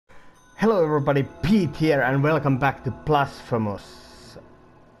Hello everybody, Pete here and welcome back to Blasphemous.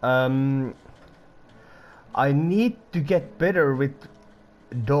 I need to get better with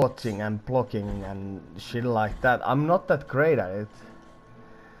dodging and blocking and shit like that. I'm not that great at it.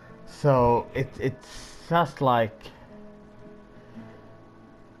 So it's just like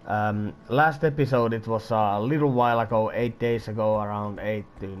last episode, it was a little while ago, 8 days ago, around 8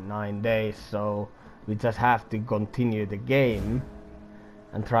 to 9 days, so we just have to continue the game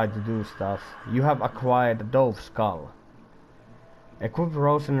and try to do stuff. You have acquired a dove skull. Equip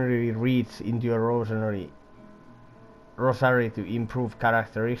rosary reads into your rosary to improve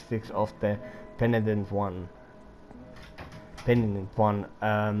characteristics of the penitent one. Find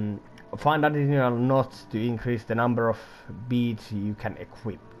additional knots to increase the number of beads you can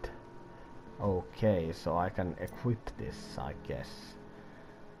equip. Okay, so I can equip this, I guess.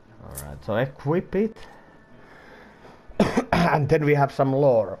 Alright, so equip it. And then we have some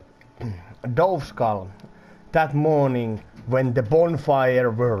lore. Dove skull. That morning, when the bonfire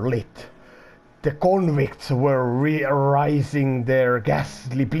were lit, the convicts were raising their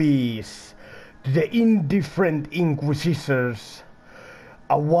ghastly pleas to the indifferent inquisitors.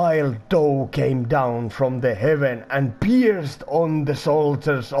 A wild dove came down from the heaven and pierced on the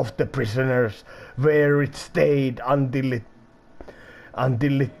soldiers of the prisoners, where it stayed until it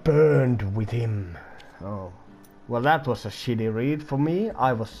burned with him. Oh. Well, that was a shitty read for me.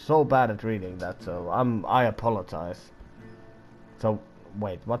 I was so bad at reading that, so I apologize. So,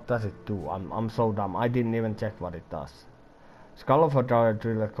 wait, what does it do? I'm so dumb. I didn't even check what it does. Skull of a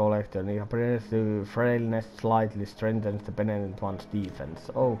Driller Collector. The appearance to frailness slightly strengthens the penitent one's defense.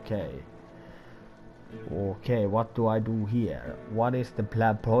 Okay. Okay, what do I do here? What is the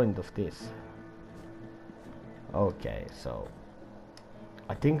point of this? Okay, so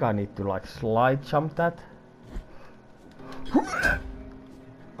I think I need to like slide jump that.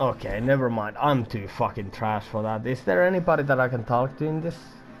 Okay, never mind. I'm too fucking trash for that. Is there anybody that I can talk to in this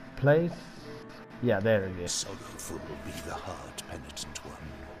place? Yeah, there it is. Sorrowful be the heart, penitent one.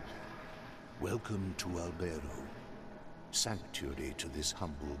 Welcome to Albero, sanctuary to this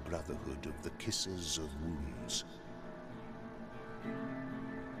humble brotherhood of the kissers of wounds.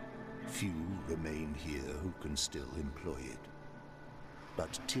 Few remain here who can still employ it,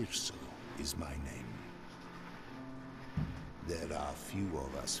 but Tirso is my name. There are few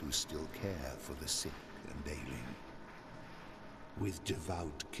of us who still care for the sick and ailing. With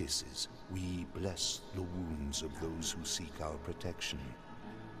devout kisses, we bless the wounds of those who seek our protection.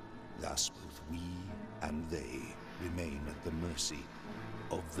 Thus both we and they remain at the mercy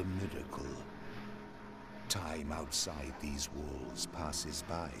of the miracle. Time outside these walls passes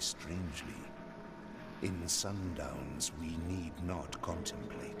by strangely. In sundowns we need not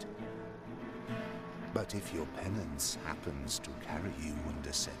contemplate. But if your penance happens to carry you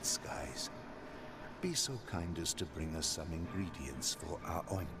under set skies, be so kind as to bring us some ingredients for our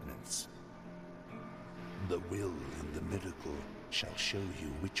ointments. The will and the miracle shall show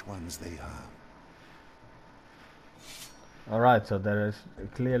you which ones they are. Alright, so there is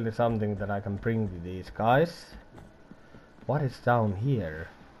clearly something that I can bring to these guys. What is down here?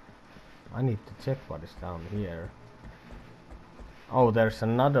 I need to check what is down here. Oh, there's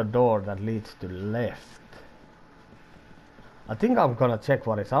another door that leads to the left. I think I'm gonna check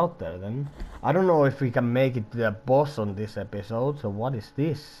what is out there then. I don't know if we can make it to the boss on this episode, so what is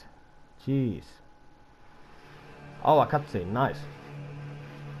this? Jeez. Oh, a cutscene, nice.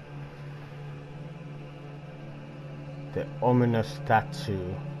 The ominous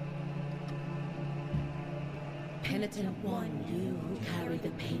statue. Penitent one, you who carry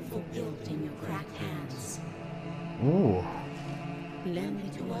the painful guilt in your cracked hands. Ooh. Lend me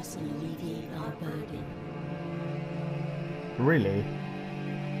to us and alleviate our burden. Really?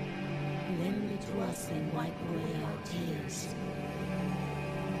 Lend me to us and wipe away our tears.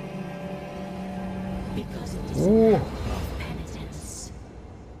 Because it is an act of penitence.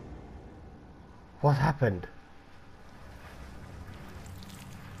 What happened?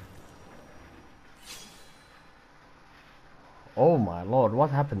 Oh my lord,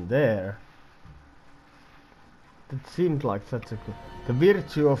 what happened there? It seemed like such a good... The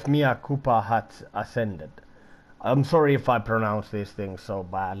virtue of Mea Culpa had ascended. I'm sorry if I pronounce these things so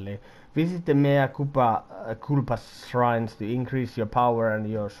badly. Visit the Mea Culpa shrines to increase your power and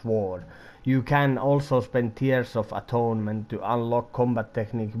your sword. You can also spend Tears of Atonement to unlock combat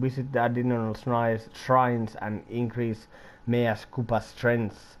technique. Visit the additional shrines and increase Mea Culpa's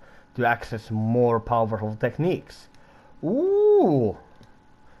strength to access more powerful techniques. Ooh!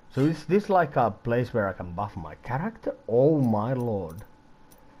 So is this like a place where I can buff my character? Oh my lord.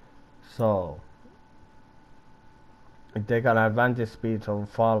 So It take an advantage speed of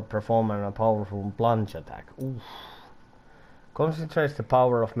fall performing a powerful plunge attack. Oof. Concentrates the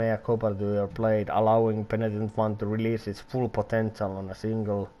power of Mea Culpa to your blade, allowing Penitent One to release its full potential on a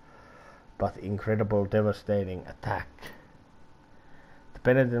single but incredible devastating attack. The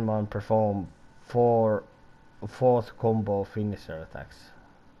Penitent One performs fourth combo finisher attacks.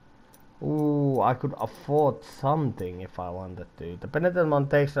 Ooh, I could afford something if I wanted to. The Penitent One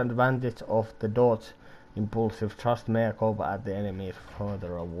takes advantage of the dodge impulsive thrust Mea Culpa at the enemies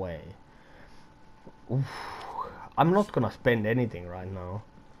further away. Oof. I'm not gonna spend anything right now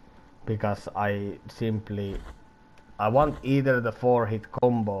because I want either the 4-hit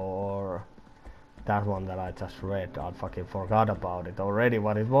combo or that one that I just read. I fucking forgot about it already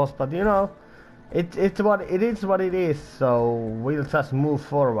what it was, but you know, it's what it is. So we'll just move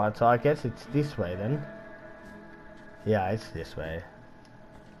forward. So I guess it's this way then. Yeah, it's this way.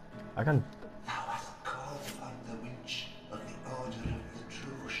 I can. Thou hast called on the winch of the Order of the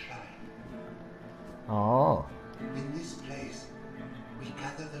True Shrine. Oh. In this place, we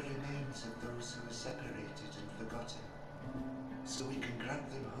gather the remains of those who were separated and forgotten, so we can grant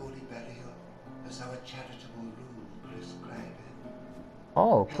them holy burial as our charitable rule prescribeth.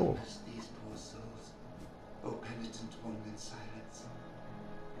 Oh, cool. Help us, these poor souls, O penitent one in silence.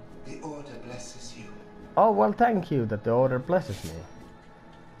 The Order blesses you. Oh, well, thank you that the Order blesses me.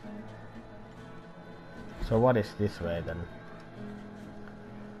 So what is this way then?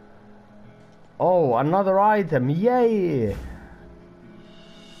 Oh, another item, yay!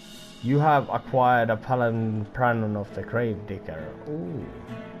 You have acquired a Pranon of the Gravedigger. Ooh,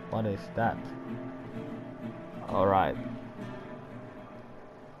 what is that? Alright.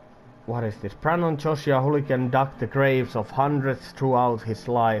 What is this? Pranon Joshua Hooligan dug the graves of hundreds throughout his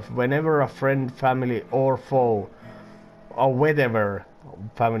life. Whenever a friend, family or foe, or whatever,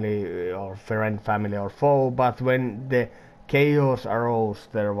 family or friend, family or foe, but when the chaos arose,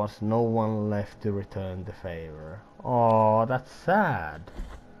 there was no one left to return the favor. Oh, that's sad.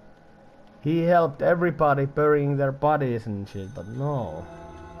 He helped everybody burying their bodies and shit, but no.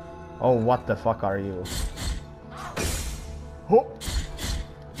 Oh, what the fuck are you? Oh,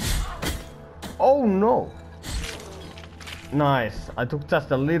 oh no. Nice. I took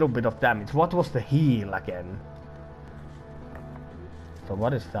just a little bit of damage. What was the heal again? So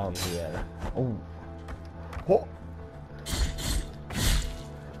what is down here? Oh. Oh.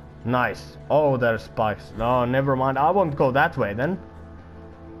 Nice. Oh, there's spikes. No, never mind. I won't go that way then.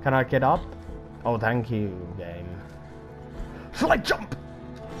 Can I get up? Oh, thank you, game. Slide jump!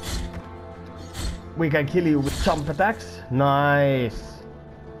 We can kill you with jump attacks. Nice.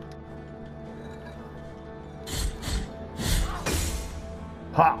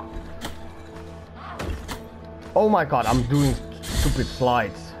 Ha! Oh my god, I'm doing stupid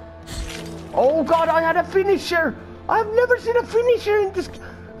slides. Oh god, I had a finisher! I've never seen a finisher in this...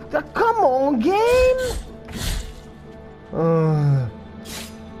 Come on, game!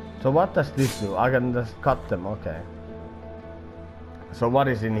 So what does this do? I can just cut them, okay. So what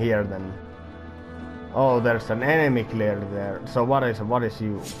is in here then? Oh, there's an enemy clearly there. So what is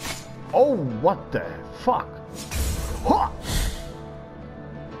you? Oh, what the fuck? Ha!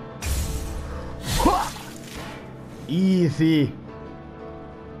 Ha! Easy.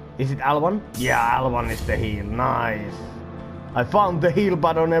 Is it L1? Yeah, L1 is the heal. Nice. I found the heal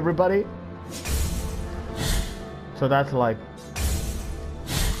button, everybody. So that's like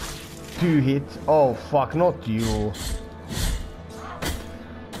 2 hits. Oh fuck, not you.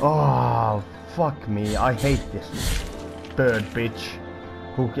 Oh fuck me. I hate this bird bitch.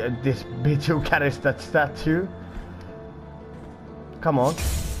 This bitch who carries that statue. Come on.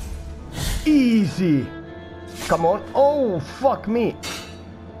 Easy. Come on. Oh fuck me.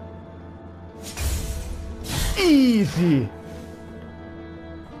 Easy.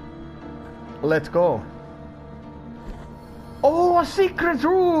 Let's go. Oh, a secret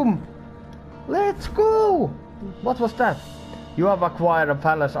room! Let's go! What was that? You have acquired a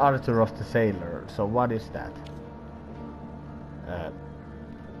Palace Arthur of the Sailor. So what is that?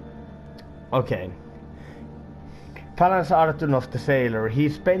 Okay. Palace Arthur of the Sailor. He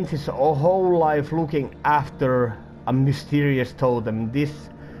spent his whole life looking after a mysterious totem. This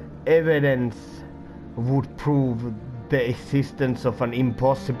evidence would prove the existence of an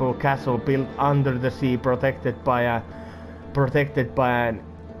impossible castle built under the sea, protected by an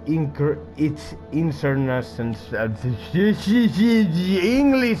its insurgents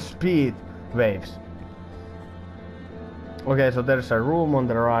English speed waves. Okay, so there's a room on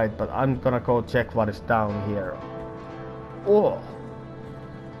the right, but I'm gonna go check what is down here. Oh,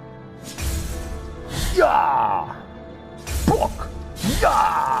 yeah, Book.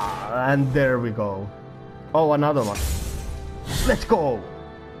 Yeah, and there we go. Oh, another one. Let's go!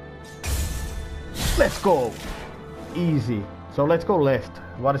 Let's go! Easy. So let's go left.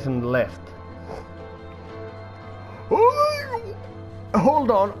 What is on the left?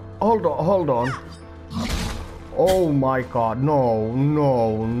 Hold on. Oh my god, no.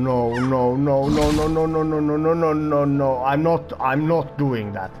 I'm not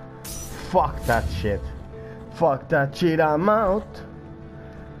doing that. Fuck that shit. I'm out.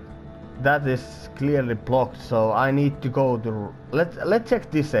 That is clearly blocked, so I need to go to... Let's check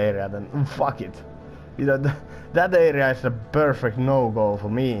this area then. Fuck it. You know, that area is a perfect no-go for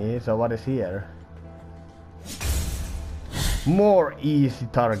me, so what is here? More easy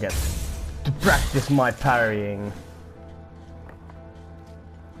target to practice my parrying.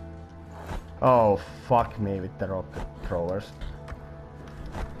 Oh, fuck me with the rocket throwers.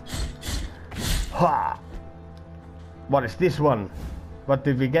 Ha! What is this one? What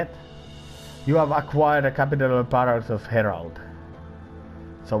did we get? You have acquired a capital paradox of Herald.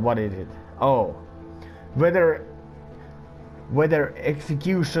 So what is it? Oh. Whether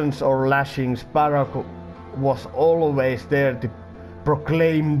executions or lashings, Barak was always there to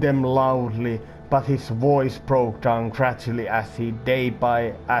proclaim them loudly, but his voice broke down gradually as day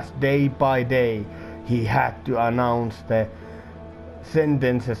by day he had to announce the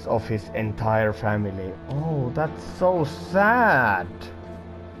sentences of his entire family. Oh, that's so sad.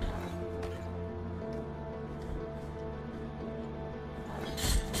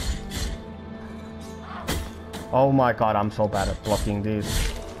 Oh my god, I'm so bad at blocking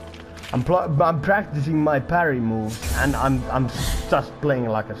these. I'm practicing my parry moves and I'm just playing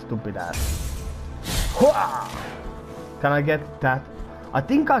like a stupid ass. Hua! Can I get that? I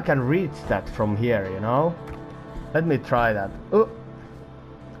think I can reach that from here, you know? Let me try that.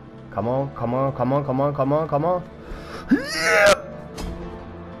 Come on. Yeah!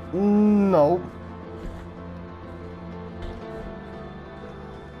 No.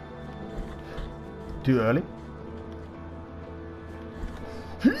 Too early.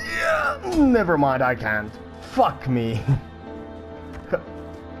 Yeah, never mind, I can't. Fuck me.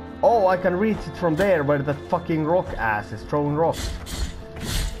 Oh, I can reach it from there where that fucking rock ass is throwing rocks.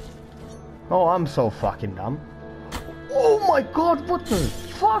 Oh, I'm so fucking dumb. Oh my god, what the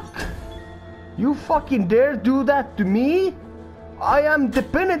fuck? You fucking dare do that to me? I am the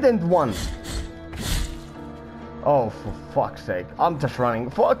penitent one. Oh, for fuck's sake. I'm just running.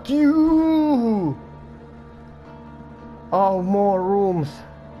 Fuck you! Oh, more rooms.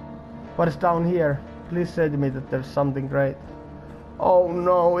 What is down here? Please say to me that there's something great. Oh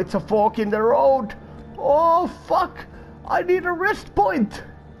no, it's a fork in the road. Oh fuck! I need a rest point.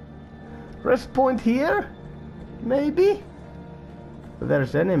 Rest point here? Maybe?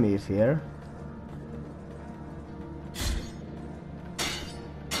 There's enemies here.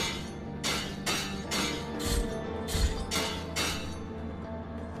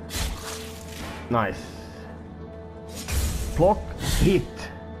 Nice. Block, hit.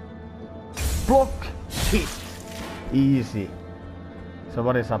 Block, hit. Easy. So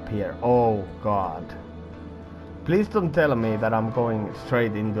what is up here? Oh god. Please don't tell me that I'm going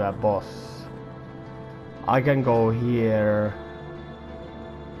straight into a boss. I can go here.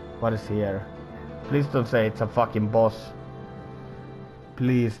 What is here? Please don't say it's a fucking boss.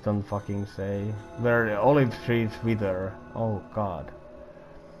 Please don't fucking say. Where the olive trees wither. Oh god.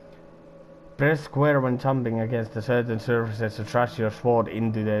 Press square when jumping against a certain surface to thrust your sword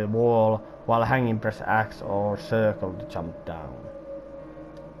into the wall, while hanging press X or circle to jump down.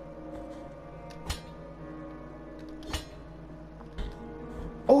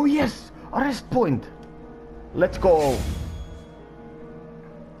 Oh yes! A rest point! Let's go!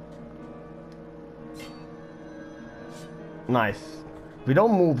 Nice. We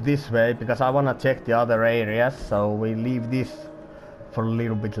don't move this way because I wanna check the other areas, so we leave this for a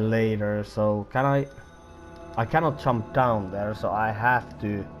little bit later. So can I cannot jump down there, so I have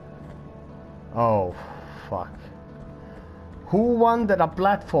to... Oh fuck. Who wanted a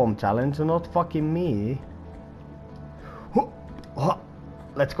platform challenge? Not fucking me.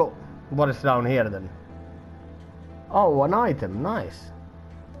 Let's go. What is down here then? Oh, an item. Nice.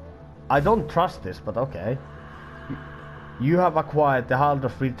 I don't trust this, but okay. You have acquired the Heart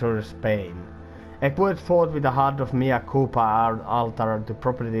of Victory Spain. Equipped forth with the Heart of Mia Koopa altar to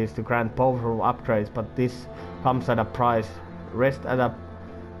properties to grant powerful upgrades, but this comes at a price. Rest at a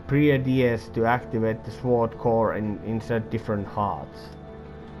pre-DS to activate the sword core and insert different hearts.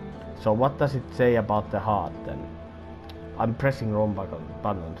 So what does it say about the heart then? I'm pressing wrong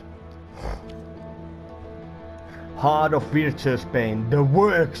buttons. Heart of Virtuous Pain, the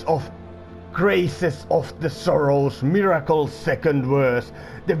works of graces of the sorrows, miracles second verse.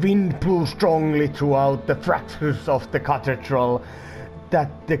 The wind blew strongly throughout the fractures of the cathedral that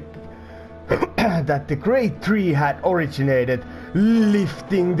the that the great tree had originated,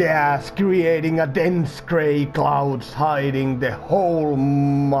 lifting the ass, creating a dense grey clouds hiding the whole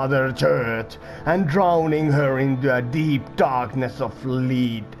mother church and drowning her into a deep darkness of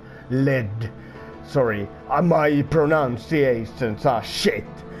lead. Sorry, my pronunciations are shit.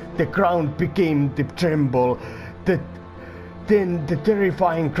 The ground began to tremble. Then the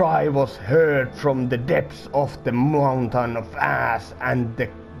terrifying cry was heard from the depths of the mountain of ash, and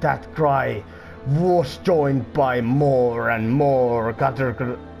that cry was joined by more and more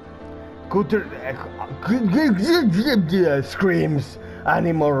screams,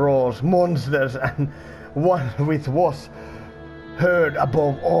 animal roars, monsters, and one which was heard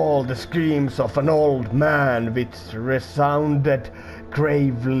above all the screams of an old man, which resounded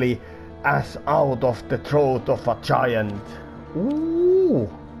gravely as out of the throat of a giant. Ooh.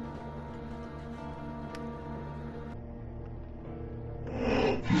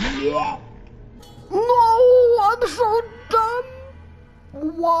 No, I'm so dumb.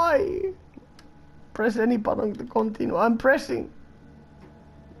 Why? Press any button to continue. I'm pressing.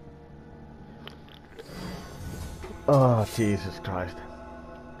 Oh, Jesus Christ.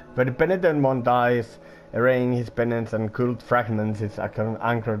 When the penitent one dies, arraying his penance and cult fragments is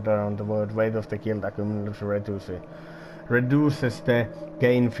anchored around the weight of the guilt accumulates reduces the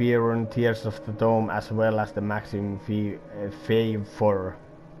gain fear and tears of the dome as well as the maximum fave for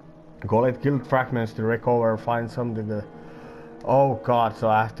call it guilt fragments to recover, find something to... Oh god, so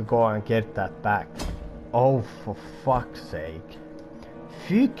I have to go and get that back. Oh, for fuck's sake.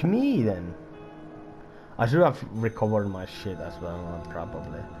 Fuck me then. I should have recovered my shit as well,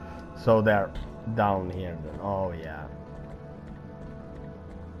 probably. So they're down here then. Oh yeah.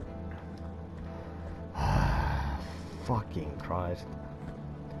 Fucking Christ.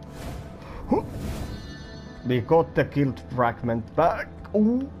 We got the guilt fragment back.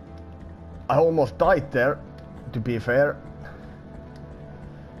 Ooh. I almost died there, to be fair.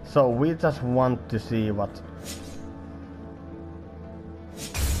 So we just want to see what...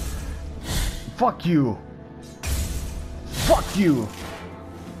 Fuck you! Fuck you!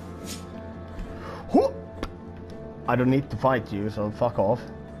 I don't need to fight you, so fuck off.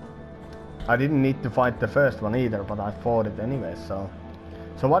 I didn't need to fight the first one either, but I fought it anyway, so...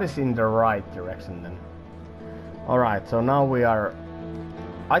 So what is in the right direction then? Alright, so now we are...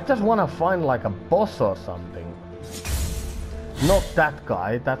 I just wanna find like a boss or something. Not that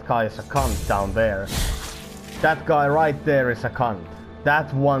guy is a cunt down there. That guy right there is a cunt.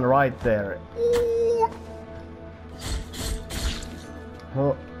 That one right there.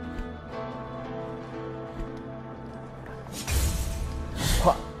 Oh.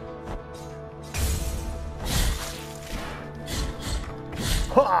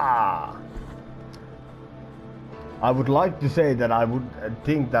 Ha! I would like to say that I would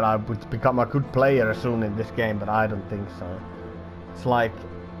think that I would become a good player soon in this game, but I don't think so. It's like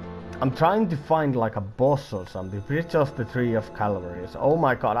I'm trying to find like a boss or something. Bridge of the Tree of Calvaries. Oh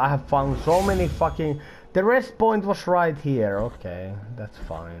my god, I have found so many fucking... The rest point was right here. Okay, that's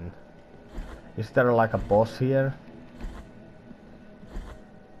fine. Is there like a boss here?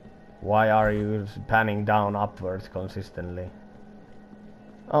 Why are you panning down upwards consistently?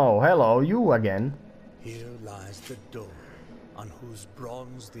 Oh, hello, you again. Here lies the door, on whose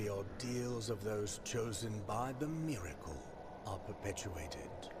bronze the ordeals of those chosen by the miracle are perpetuated.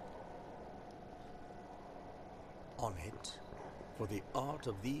 On it, for the art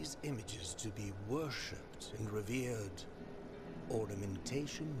of these images to be worshipped and revered,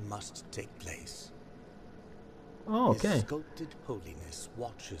 ornamentation must take place. Oh, okay. His sculpted holiness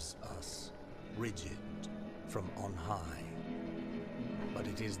watches us, rigid, from on high. But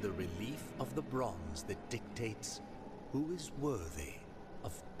it is the relief of the bronze that dictates who is worthy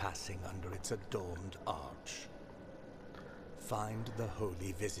of passing under its adorned arch. Find the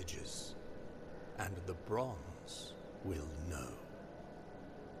holy visages, and the bronze will know.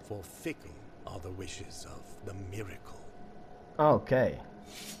 For fickle are the wishes of the miracle. Okay.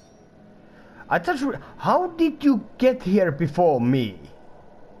 I just... How did you get here before me?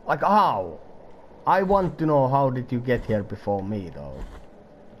 Like, how? I want to know how did you get here before me, though.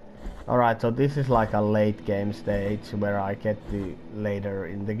 Alright, so this is like a late game stage where I get to later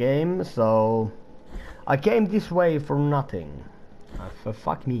in the game, so... I came this way for nothing.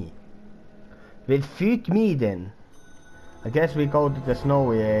 Fuck me. Well, fuck me then. I guess we go to the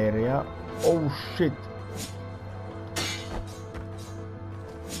snowy area. Oh shit.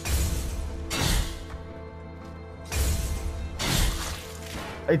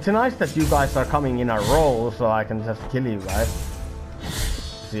 It's nice that you guys are coming in a row so I can just kill you guys.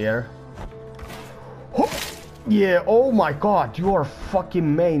 Here. Yeah, oh my god, you are a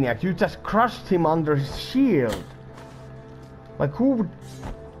fucking maniac. You just crushed him under his shield. Like who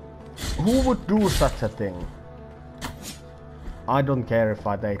would do such a thing? I don't care if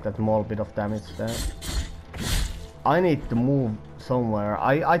I take that small bit of damage there. I need to move somewhere.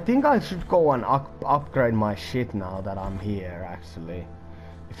 I think I should go and upgrade my shit now that I'm here, actually.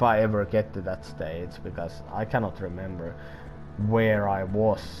 If I ever get to that stage, because I cannot remember where I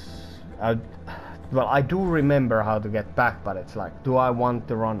was. Well, I do remember how to get back, but it's like, do I want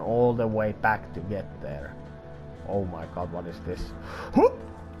to run all the way back to get there? Oh my god, what is this?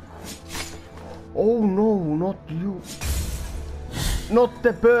 Oh no, not you. Not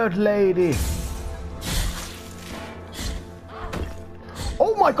the bird lady.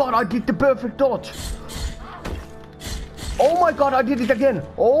 Oh my god, I did the perfect dodge. Oh my god, I did it again.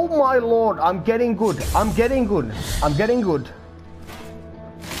 Oh my lord, I'm getting good. I'm getting good. I'm getting good.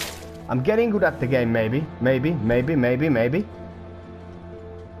 I'm getting good at the game, maybe. Maybe.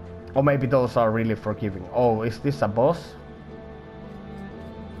 Or maybe those are really forgiving. Oh, is this a boss?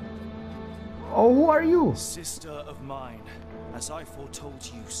 Oh, who are you? Sister of mine, as I foretold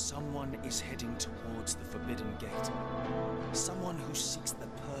you, someone is heading towards the Forbidden Gate. Someone who seeks the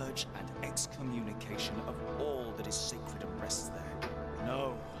purge and excommunication of all that is sacred and rests there.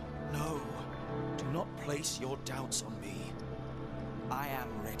 No, no, do not place your doubts on me. I am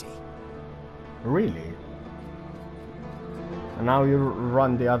ready. Really? And now you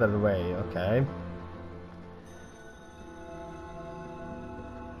run the other way, okay.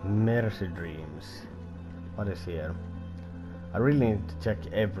 Mercy Dreams. What is here? I really need to check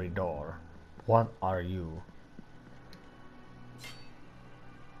every door. What are you?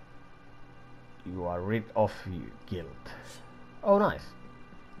 You are rid of guilt. Oh, nice.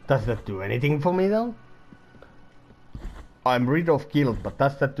 Does that do anything for me though? I'm rid of guilt, but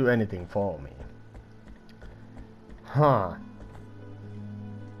does that do anything for me? Huh.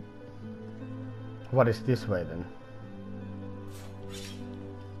 What is this way then?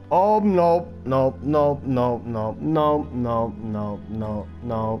 Oh no, no, no, no, no, no, no, no, no,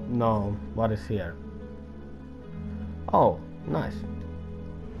 no, no. What is here? Oh, nice.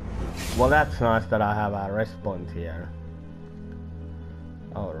 Well, that's nice that I have a rest point here.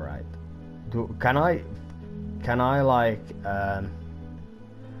 Alright. Can I like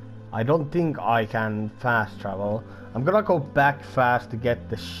I don't think I can fast travel. I'm gonna go back fast to get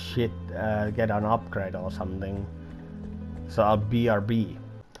the shit, get an upgrade or something. So I'll BRB.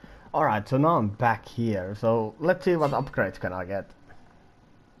 Alright, so now I'm back here. So let's see what upgrades can I get.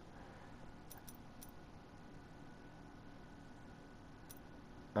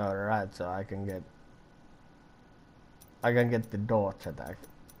 Alright, so I can get the dodge attack.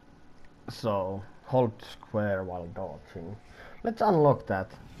 So hold square while dodging. Let's unlock that.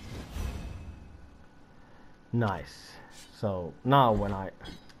 Nice. So now when I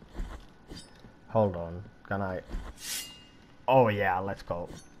hold on, can I? Oh yeah, let's go.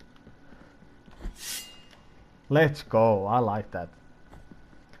 Let's go. I like that.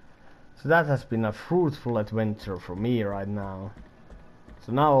 So that has been a fruitful adventure for me right now.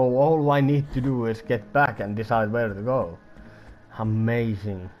 So now all I need to do is get back and decide where to go.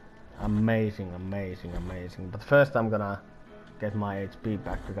 Amazing. Amazing, amazing, amazing. But first I'm gonna get my HP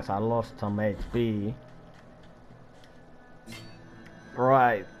back because I lost some HP.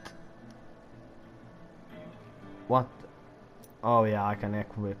 Right. What? Oh yeah, I can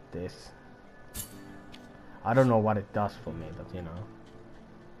equip this. I don't know what it does for me, but you know.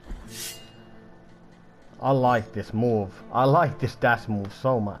 I like this move. I like this dash move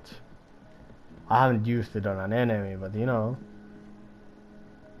so much. I haven't used it on an enemy, but you know.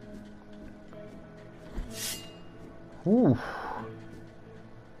 Ooh.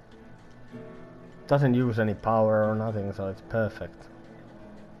 Doesn't use any power or nothing, so it's perfect.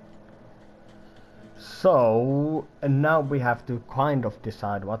 So, and now we have to kind of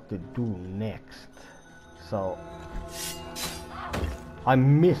decide what to do next. So, I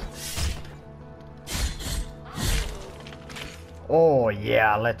missed. Oh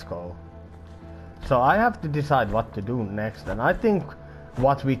yeah, let's go. So I have to decide what to do next, and I think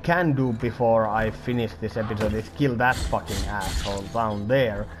what we can do before I finish this episode is kill that fucking asshole down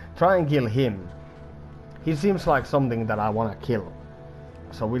there. Try and kill him. He seems like something that I wanna kill.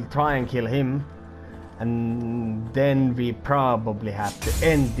 So we'll try and kill him. And then we probably have to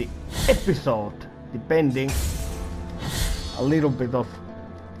end the episode, depending a little bit of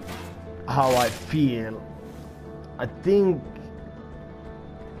how I feel. I think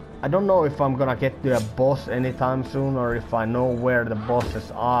I don't know if I'm gonna get to a boss anytime soon or if I know where the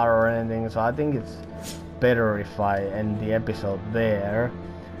bosses are or anything, so I think it's better if I end the episode there.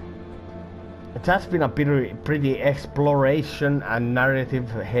 It has been a pretty exploration and narrative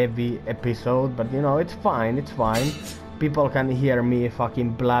heavy episode, but you know, it's fine, it's fine. People can hear me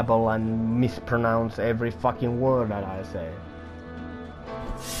fucking blabble and mispronounce every fucking word that I say.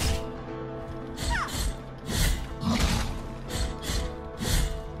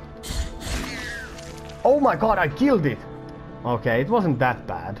 Oh my god, I killed it! Okay, it wasn't that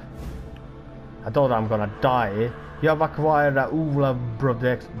bad. I thought I'm gonna die. You have acquired a Ula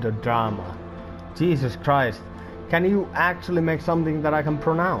protects the drama. Jesus Christ, can you actually make something that I can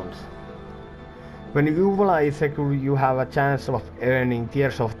pronounce? When Uvula is secure, you have a chance of earning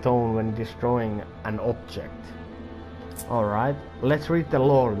Tears of Tone when destroying an object. Alright, let's read the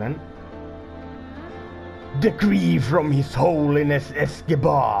lore then. Decree from His Holiness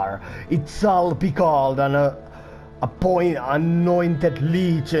Escobar, it shall be called an anointed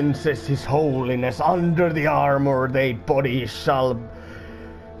legion, says His Holiness. Under the armor their bodies shall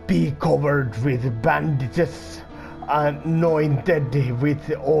be covered with bandages, anointed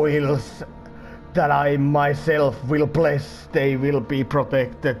with oils that I myself will bless. They will be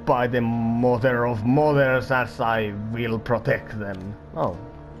protected by the Mother of Mothers as I will protect them. Oh,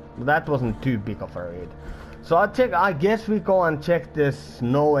 that wasn't too big of a read. So I guess we go and check this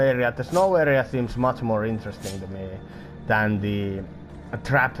snow area. The snow area seems much more interesting to me than the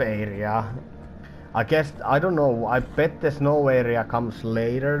trap area. I guess, I don't know, I bet the snow area comes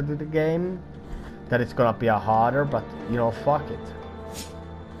later to the game. That it's gonna be a harder, but you know, fuck it.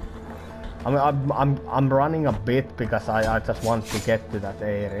 I mean, I'm running a bit because I just want to get to that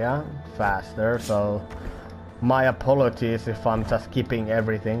area faster, so my apologies if I'm just skipping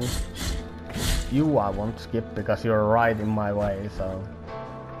everything. You I won't skip because you're right in my way, so.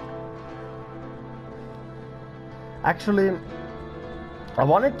 Actually, I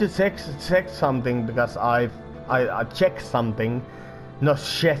wanted to check something because I checked something, not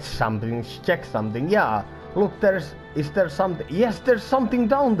check something, check something. Yeah, look, is there something? Yes, there's something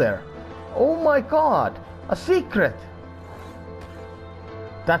down there. Oh my god, a secret.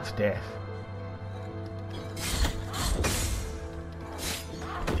 That's death.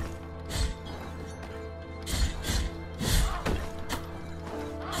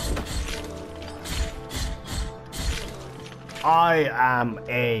 I am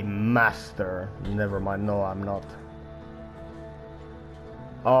a master. Never mind, no I'm not.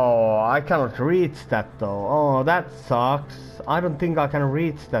 Oh, I cannot reach that though. Oh, that sucks. I don't think I can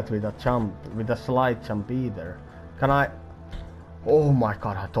reach that with a jump, with a slight jump either. Can I? Oh my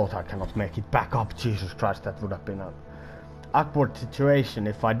god, I thought I cannot make it back up. Jesus Christ, that would have been an awkward situation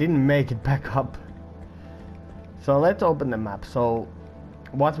if I didn't make it back up. So let's open the map. So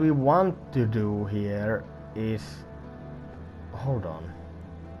what we want to do here is, hold on.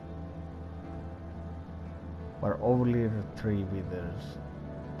 Where overly the three withers,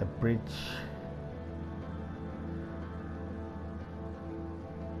 the bridge.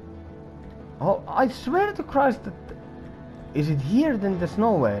 Oh, I swear to Christ that, is it here than the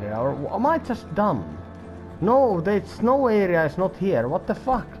snow area, or am I just dumb? No, the snow area is not here. What the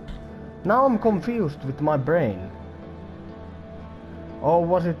fuck? Now I'm confused with my brain. Or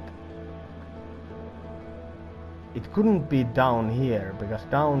was it? It couldn't be down here, because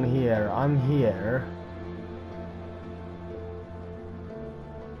down here, I'm here.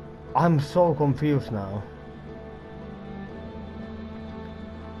 I'm so confused now.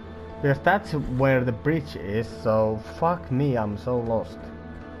 Because that's where the bridge is, so fuck me, I'm so lost.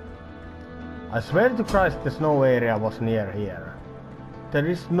 I swear to Christ the snow area was near here. There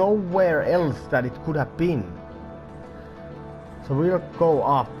is nowhere else that it could have been. So we'll go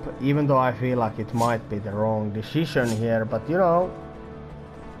up, even though I feel like it might be the wrong decision here, but you know.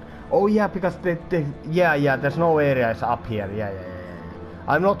 Oh yeah, because yeah, there's no areas up here, yeah.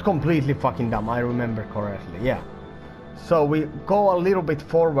 I'm not completely fucking dumb, I remember correctly, yeah. So we go a little bit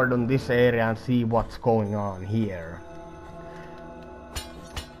forward on this area and see what's going on here.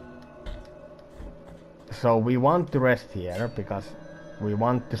 So we want to rest here, because we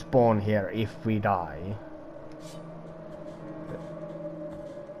want to spawn here if we die.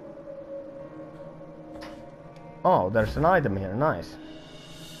 Oh, there's an item here, nice.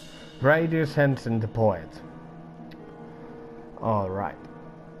 Radius Hands and the Poet. Alright.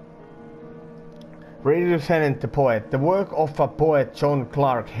 Radius Hands and the Poet. The work of a poet John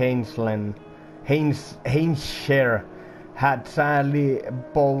Clark Hainsshire had sadly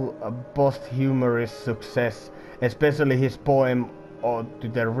posthumous success, especially his poem Ode to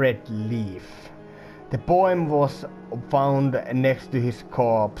the Red Leaf. The poem was found next to his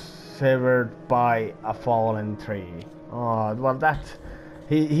corpse, severed by a fallen tree. Oh, well that...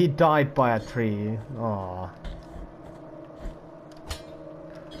 He died by a tree. Oh.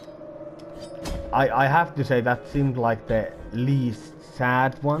 I have to say that seemed like the least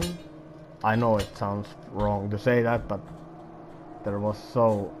sad one. I know it sounds wrong to say that, but there was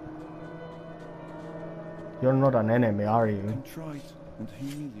so... You're not an enemy, are you? Contrite and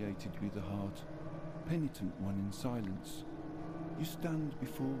humiliated be the heart, penitent one in silence. You stand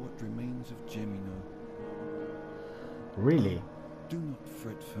before what remains of Gemino. Really? Do not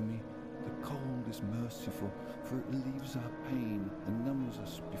fret for me. The cold is merciful, for it relieves our pain and numbs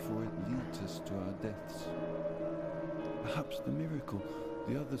us before it leads us to our deaths. Perhaps the miracle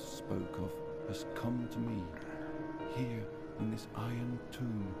the others spoke of has come to me, here in this iron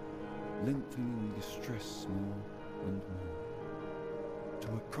tomb, lengthening distress more and more. To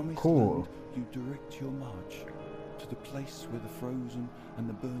a promised land you direct your march, to the place where the frozen and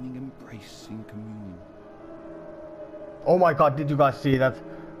the burning embrace in communion. Oh my god, did you guys see that?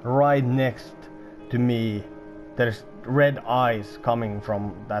 Right next to me, there's red eyes coming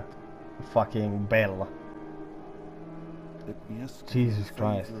from that fucking bell. Let me ask Jesus the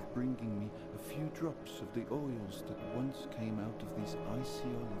Christ. favor of bringing me a few drops of the oils that once came out of these icy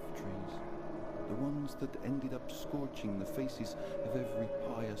olive trees, the ones that ended up scorching the faces of every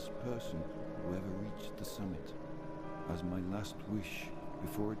pious person who ever reached the summit. As my last wish,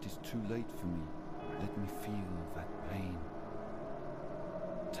 before it is too late for me, let me feel that pain.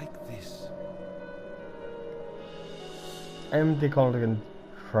 Take this. Empty Colgan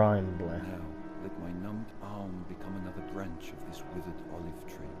Shrine Blade. Now, let my numbed arm become another branch of this withered olive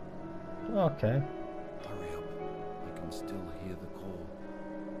tree. Okay. Hurry up. I can still hear the call.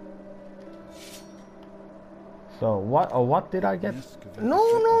 So what did I get? No.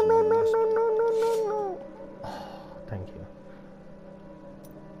 Thank you.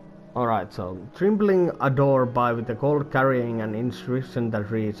 Alright, so trembling a door by with the cold carrying an inscription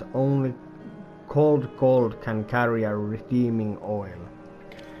that reads, only cold gold can carry a redeeming oil.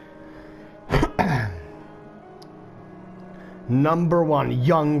 Number 1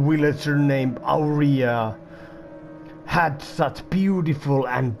 young villager named Aurea had such beautiful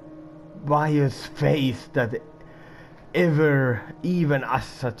and pious face that even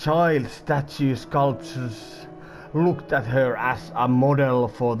as a child, statue sculptures looked at her as a model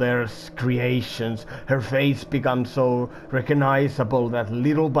for their creations. Her face became so recognizable that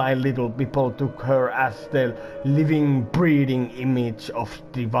little by little people took her as the living, breathing image of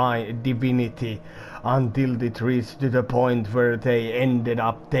divinity, until it reached to the point where they ended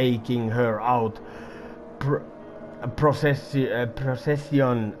up taking her out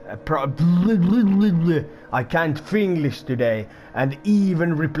I can't Finglish today, and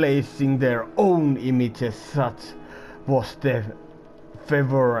even replacing their own images. Such was the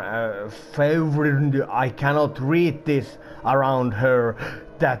favor I cannot read this around her,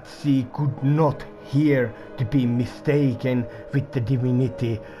 that she could not hear to be mistaken with the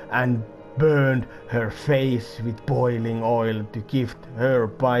divinity, and burned her face with boiling oil to give her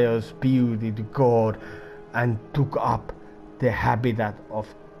pious beauty to God, and took up the habitat of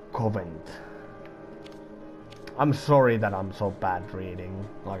Covent. I'm sorry that I'm so bad reading.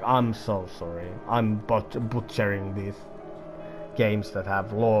 Like, I'm so sorry. I'm butchering these games that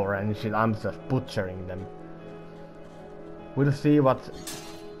have lore and shit. I'm just butchering them. We'll see what's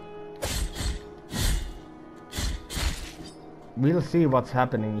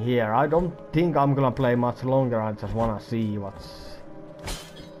happening here. I don't think I'm gonna play much longer. I just wanna see what's...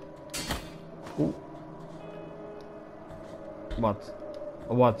 Ooh.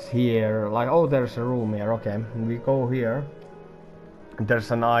 What's here. Like, oh, there's a room here. Okay, we go here.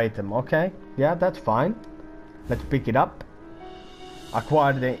 There's an item. Okay, yeah, that's fine. Let's pick it up.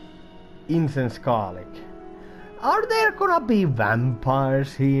 Acquire the incense garlic. Are there gonna be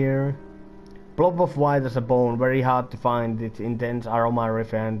vampires here? Blob of white as a bone, very hard to find. Its intense aroma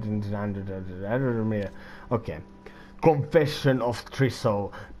refined. Okay. Confession of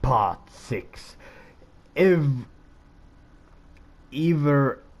Triso, Part 6.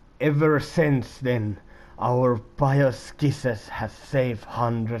 Ever since then, our pious kisses has saved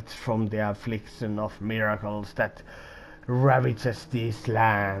hundreds from the affliction of miracles that ravages these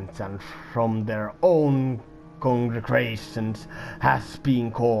lands, and from their own congregations has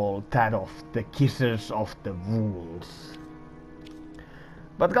been called that of the kissers of the wounds.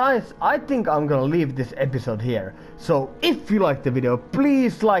 But guys, I think I'm gonna leave this episode here. So if you liked the video,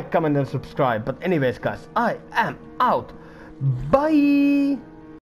 please like, comment and subscribe. But anyways guys, I am out. Bye!